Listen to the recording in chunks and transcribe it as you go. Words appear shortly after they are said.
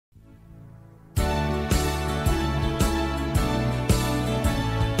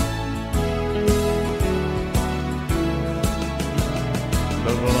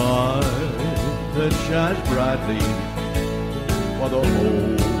shines brightly for the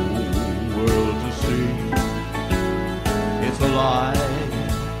whole world to see. It's a light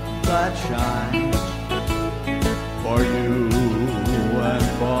that shines for you and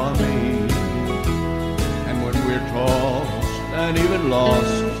for me. And when we're tossed and even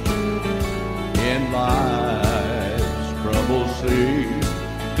lost in life's troubled sea,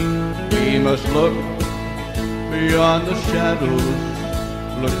 we must look beyond the shadows,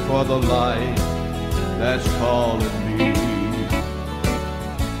 look for the light that's calling me.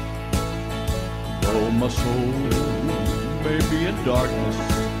 Though my soul may be in darkness,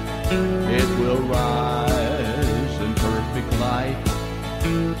 it will rise in perfect light.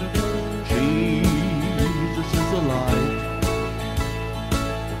 Jesus is the light,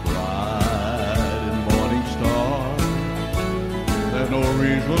 the bright and morning star. There's no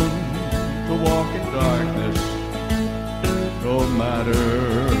reason to walk in darkness, no matter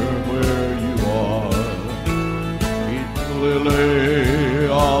where you are. He's the lily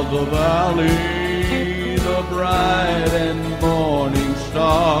of the valley, the bright and morning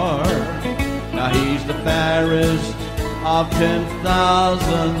star. Now he's the fairest of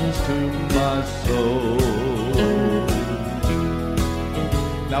 10,000s to my soul.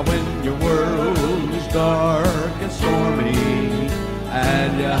 Now when your world is dark and stormy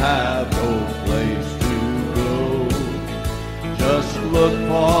and you have no place to go, just look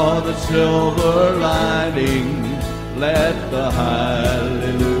for the silver lining, let the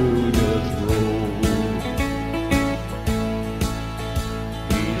hallelujahs roll.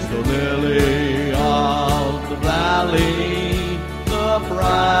 He's the lily of the valley, the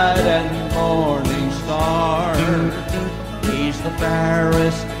bright and morning star. He's the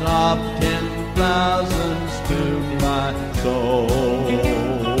fairest of 10,000s to my soul.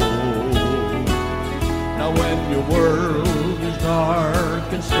 Now when your world is dark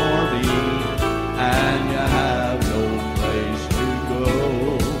and stormy and you have no place to go,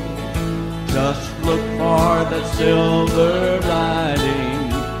 just look for that silver lining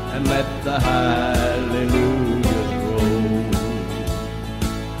and let the hallelujahs roll.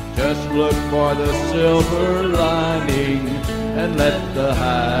 Just look for the silver lining and let the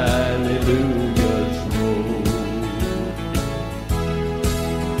hallelujah